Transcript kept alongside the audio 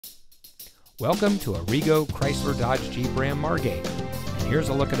Welcome to Arrigo Chrysler Dodge Jeep Ram Margate. And here's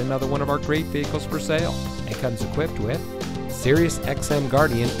a look at another one of our great vehicles for sale. It comes equipped with Sirius XM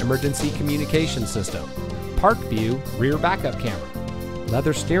Guardian Emergency Communication System, Park View Rear Backup Camera,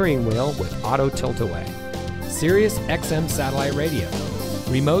 leather steering wheel with auto tilt-away, Sirius XM Satellite Radio,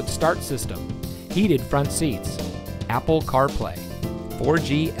 Remote Start System, heated front seats, Apple CarPlay,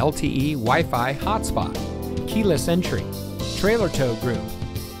 4G LTE Wi-Fi hotspot, keyless entry, trailer tow group.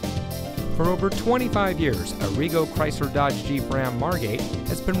 For over 25 years, Arrigo Chrysler Dodge Jeep Ram Margate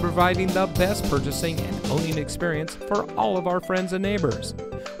has been providing the best purchasing and owning experience for all of our friends and neighbors.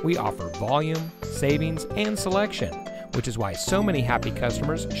 We offer volume, savings, and selection, which is why so many happy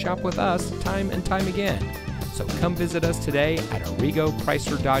customers shop with us time and time again. So come visit us today at Arrigo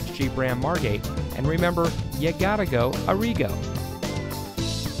Chrysler Dodge Jeep Ram Margate, and remember, you gotta go Arrigo.